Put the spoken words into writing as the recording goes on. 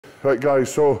Right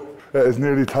guys, so it is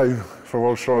nearly time for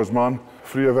World's Strongest Man.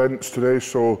 3 events today,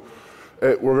 so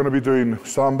we're going to be doing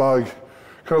sandbag,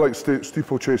 kind of like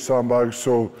steeplechase sandbags.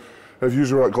 So if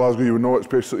you were at Glasgow, you would know it's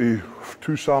basically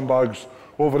 2 sandbags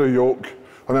over a yoke,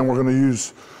 and then we're going to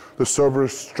use the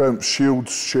Cerberus Strength Shield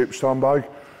shaped sandbag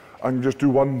and just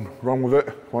do one run with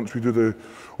it once we do the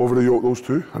over the yoke, those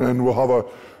 2, and then we'll have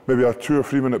maybe a 2 or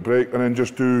 3 minute break, and then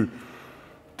just do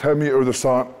 10 metre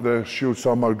the shield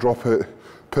sandbag, drop it,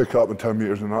 pick up, and 10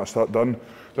 metres, and that's that done.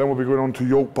 Then we'll be going on to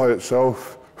yoke by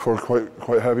itself for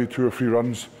quite heavy 2 or 3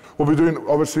 runs. We'll be doing,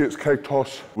 obviously it's keg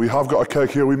toss. We have got a keg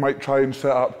here. We might try and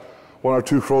set up 1 or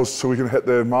 2 throws so we can hit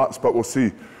the mats, but we'll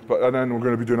see. And then we're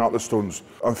going to be doing atlas stones.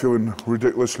 I'm feeling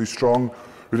ridiculously strong,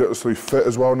 ridiculously fit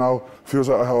as well now. Feels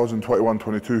like I was in 21,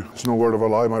 22. It's no word of a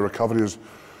lie. My recovery has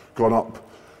gone up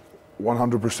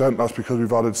 100%. That's because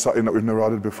we've added something that we've never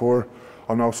added before.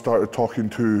 I've now started talking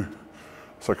to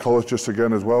psychologists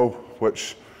again as well,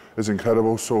 which is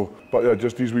incredible. So, but yeah,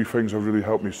 just these wee things have really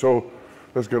helped me. So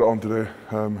let's get it on today.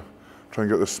 Try and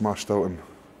get this smashed out and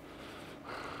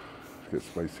get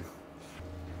spicy.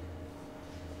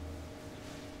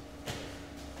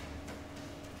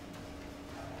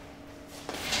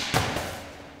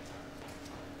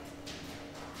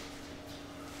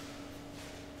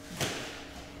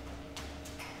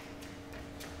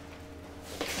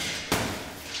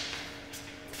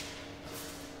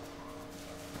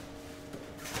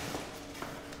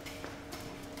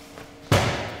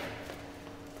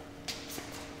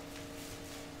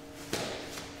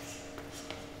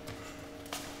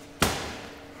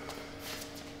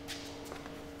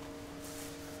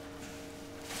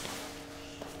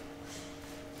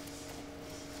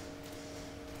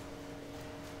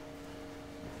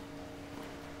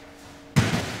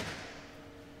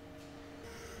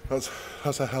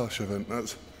 That's a hellish event.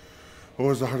 That's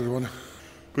always the hardest one.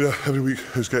 But yeah, every week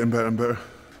is getting better and better.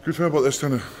 Good thing about this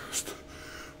kind of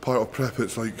part of prep,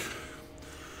 it's like,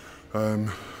 you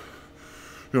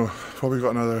know, probably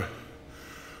got another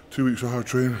 2 weeks of hard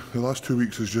training. The last 2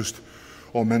 weeks is just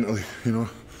all mentally, you know.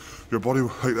 Your body,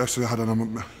 like yesterday I had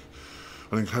an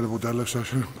incredible deadlift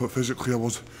session, but physically I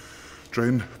was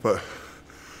drained. But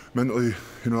mentally,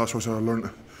 you know, that's what I learned.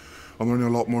 I'm learning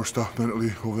a lot more stuff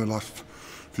mentally over the last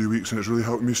few weeks, and it's really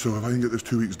helped me. So if I can get this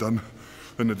 2 weeks done,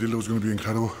 then the deal is going to be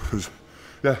incredible. Because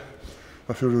yeah,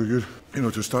 I feel really good. You know,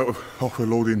 to start off with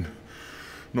loading,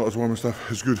 not as warm and stuff,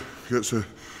 is good. Gets the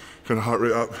kind of heart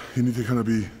rate up. You need to kind of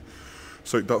be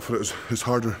psyched up for it. It's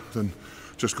harder than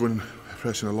just going and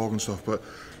pressing a log and stuff. But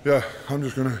yeah, I'm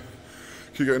just gonna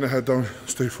keep getting the head down,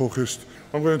 stay focused.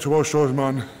 I'm going to World's Strongest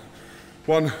Man.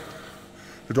 1,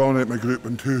 to dominate my group,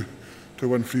 and 2, to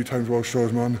win 3 times World's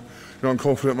Strongest Man. You know, I'm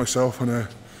confident myself, and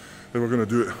we're going to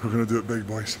do it. We're going to do it big,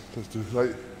 boys. Let's do it.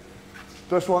 Right.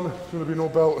 This one is going to be no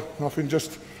belt, nothing.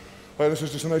 Just like this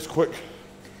is just a nice quick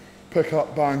pick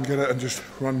up, bang, get it, and just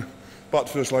run back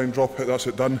to this line, drop it. That's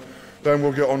it, done. Then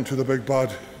we'll get on to the big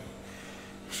bad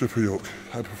super yoke.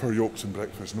 I prefer yokes and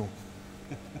breakfast. No.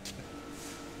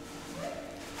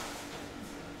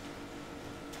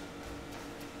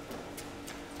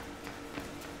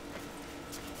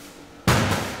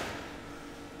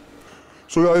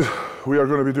 So guys, we are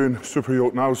going to be doing super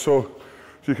yoke now. So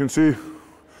as you can see, I'm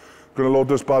going to load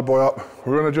this bad boy up.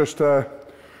 We're going to just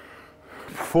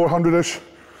 400-ish,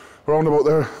 around about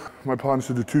there. My plan is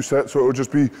to do 2 sets, so it will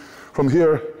just be from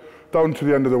here down to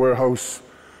the end of the warehouse,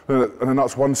 and then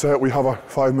that's 1 set. We have a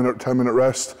 5-minute, 10-minute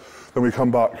rest, then we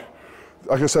come back.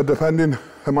 Like I said, depending,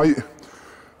 it might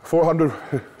 400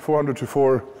 to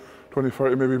 420,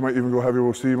 30, maybe might even go heavy.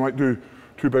 We'll see. Might do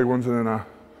 2 big ones and then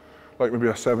like maybe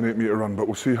a 7-8 metre run, but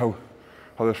we'll see how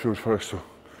this feels first, so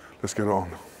let's get it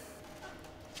on.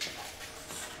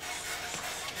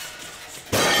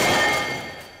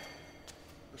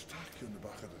 There's tacky on the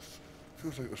back of this.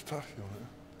 Feels like there's tacky on it.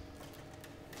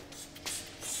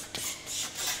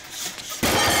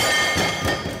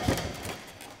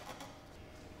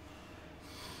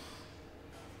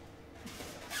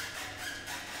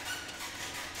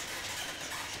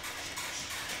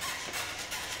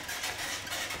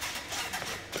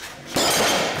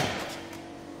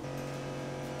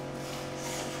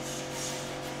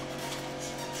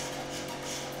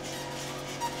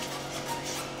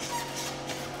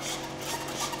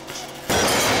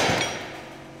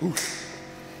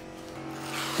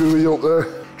 Do the yoke there.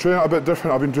 Train it a bit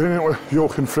different. I've been training it with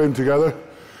yoke and frame together,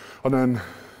 and then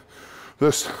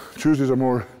this Tuesdays are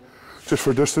more just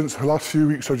for distance. The last few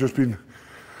weeks have just been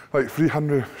like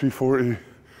 300, 340,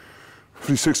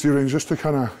 360 range, just to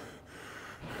kind of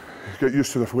get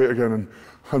used to the weight again. And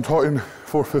I'm talking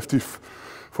 450,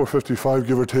 455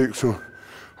 give or take. So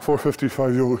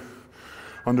 455 yoke,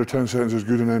 under 10 seconds is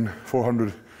good, and then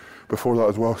 400 before that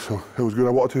as well, so it was good. I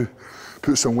wanted to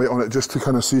put some weight on it just to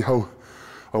kind of see how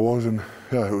I was, and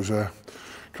yeah, it was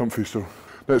comfy. So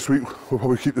next week we'll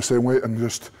probably keep the same weight and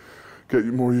just get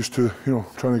more used to, you know,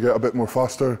 trying to get a bit more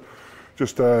faster.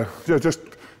 Just yeah, just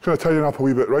kind of tidying up a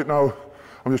wee bit. Right now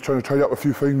I'm just trying to tidy up a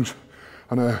few things,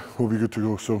 and we'll be good to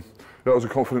go. So that was a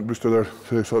confident booster there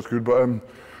today, so that's good. But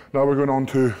now we're going on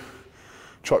to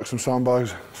chuck some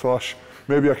sandbags /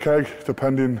 maybe a keg,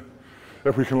 depending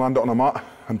if we can land it on a mat,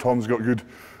 and Tom's got good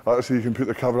accuracy, you can put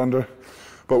the cover under,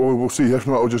 but we'll see. If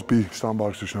not, it'll just be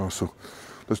sandbags just now, so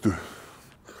let's do.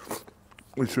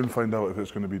 We soon find out if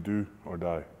it's going to be do or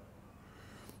die.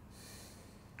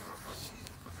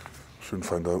 Soon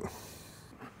find out.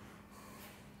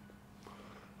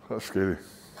 That's scary.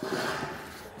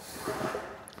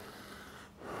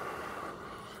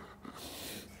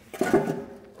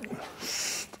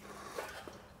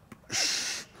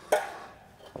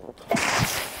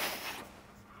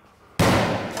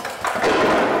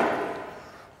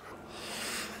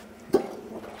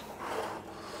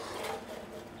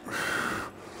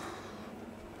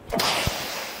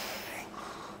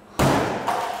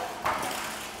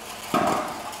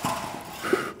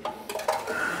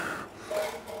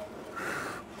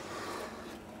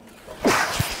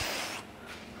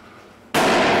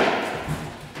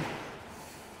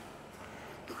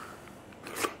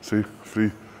 See,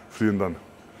 free and done.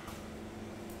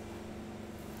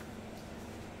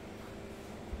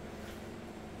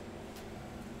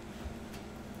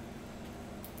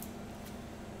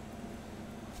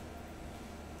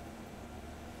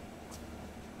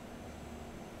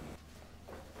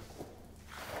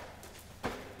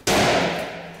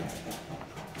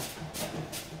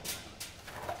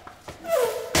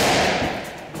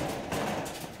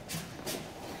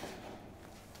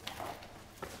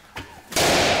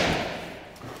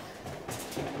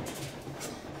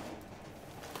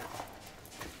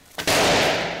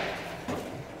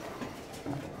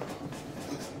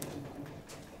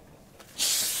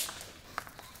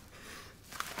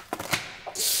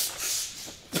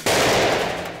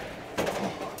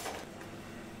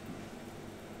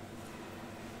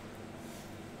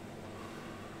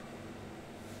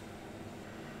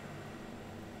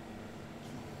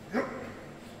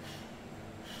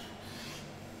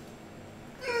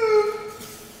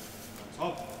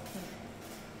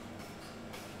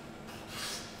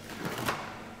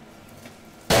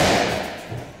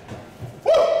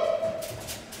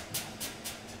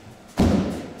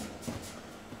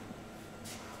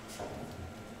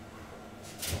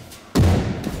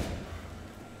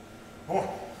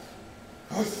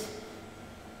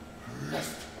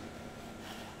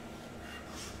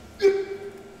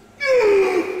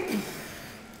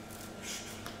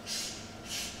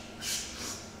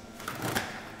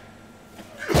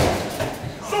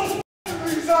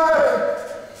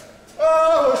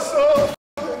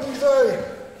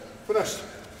 Finished.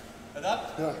 Head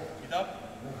up? Yeah. Feet up?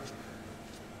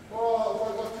 Oh,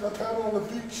 if I lifted a pedal on the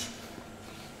beach.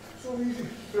 So easy.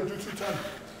 Here, do 210.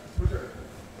 Okay.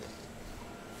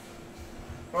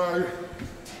 Right.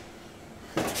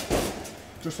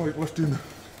 Just like lifting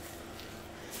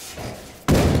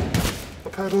a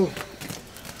pedal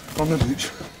on the beach.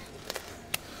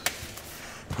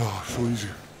 Oh, so easy.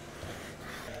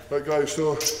 Right guys,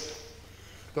 so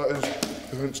that is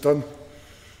the event's done.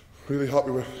 Really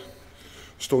happy with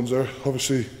stones there.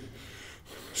 Obviously,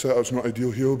 setup's not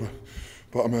ideal here,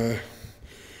 but I'm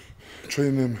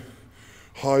training them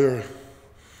higher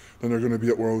than they're going to be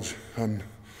at Worlds, and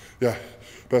yeah,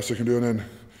 best I can do. And then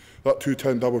that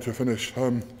 210 double to finish.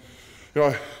 You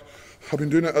know, I've been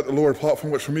doing it at the lower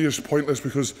platform, which for me is pointless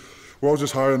because Worlds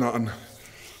is higher than that, and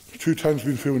 210's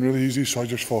been feeling really easy. So I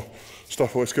just thought,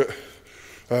 stuff, let's get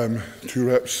 2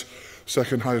 reps,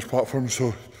 second highest platform.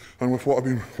 So, and with what I've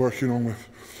been working on with,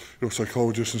 you know,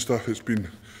 psychologists and stuff, it's been,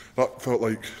 that felt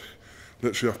like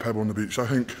literally a pebble on the beach. I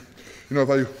think, you know, if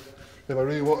I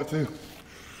really wanted to,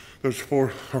 there's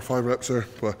 4 or 5 reps there,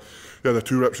 but yeah, the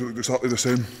 2 reps looked exactly the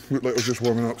same, looked like I was just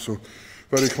warming up, so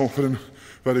very confident,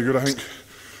 very good. I think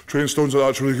training stones like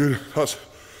that's really good. That's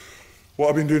what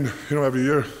I've been doing, you know, every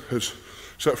year, is,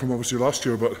 except from obviously last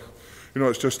year, but you know,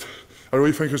 it's just, I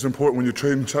really think it's important when you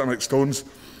train something like stones,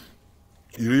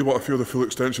 you really want to feel the full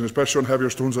extension, especially on heavier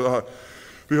stones like that,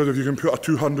 because if you can put a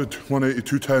 200, 180,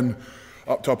 210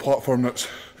 up to a platform that's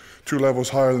 2 levels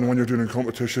higher than the one you're doing in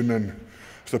competition, then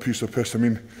it's a piece of piss. I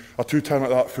mean, a 210 like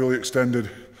that fully extended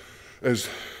is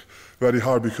very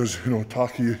hard because, you know,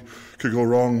 tacky could go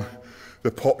wrong.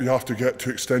 The pop you have to get to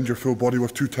extend your full body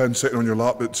with 210 sitting on your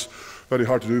lap, it's very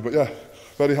hard to do. But yeah,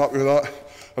 very happy with that.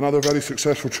 another very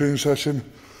successful training session.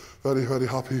 Very, very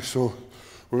happy. So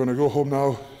we're going to go home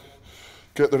now,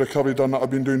 get the recovery done that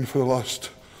I've been doing for the last,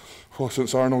 well,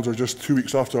 since Arnold's, or just 2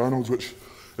 weeks after Arnold's, which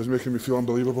is making me feel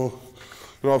unbelievable.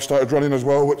 You know, I've started running as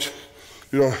well, which,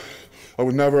 you know, I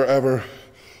would never ever,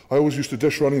 I always used to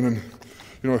dish running, and,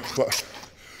 you know,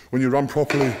 when you run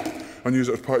properly and use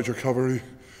it as part of your recovery,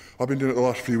 I've been doing it the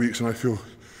last 3 weeks and I feel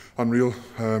unreal.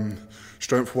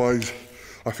 Strength-wise,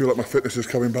 I feel like my fitness is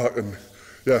coming back, and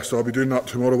yeah, so I'll be doing that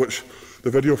tomorrow, which the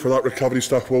video for that recovery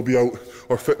stuff will be out,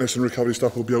 or fitness and recovery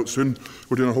stuff will be out soon.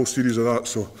 We're doing a whole series of that,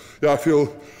 so yeah, I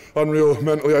feel unreal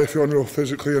mentally, I feel unreal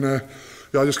physically, and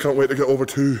yeah, I just can't wait to get over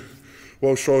to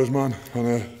World's Strongest Man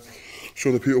and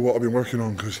show the people what I've been working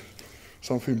on, because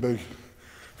something big,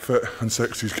 fit and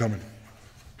sexy is coming.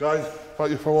 Guys,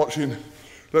 thank you for watching.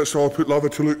 Let's all put love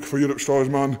to Luke for Europe's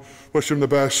Strongest Man. Wish him the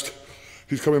best.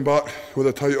 He's coming back with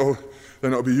a title,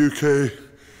 then it'll be UK,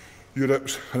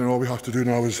 Europe's, and then all we have to do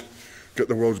now is get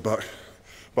the world's back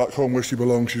home where she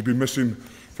belongs. She's been missing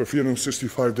for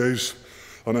 365 days,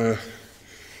 and I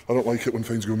don't like it when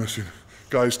things go missing.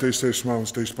 Guys, stay safe, smile and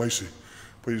stay spicy.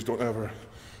 Please don't ever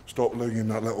stop ringing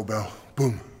that little bell.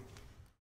 Boom.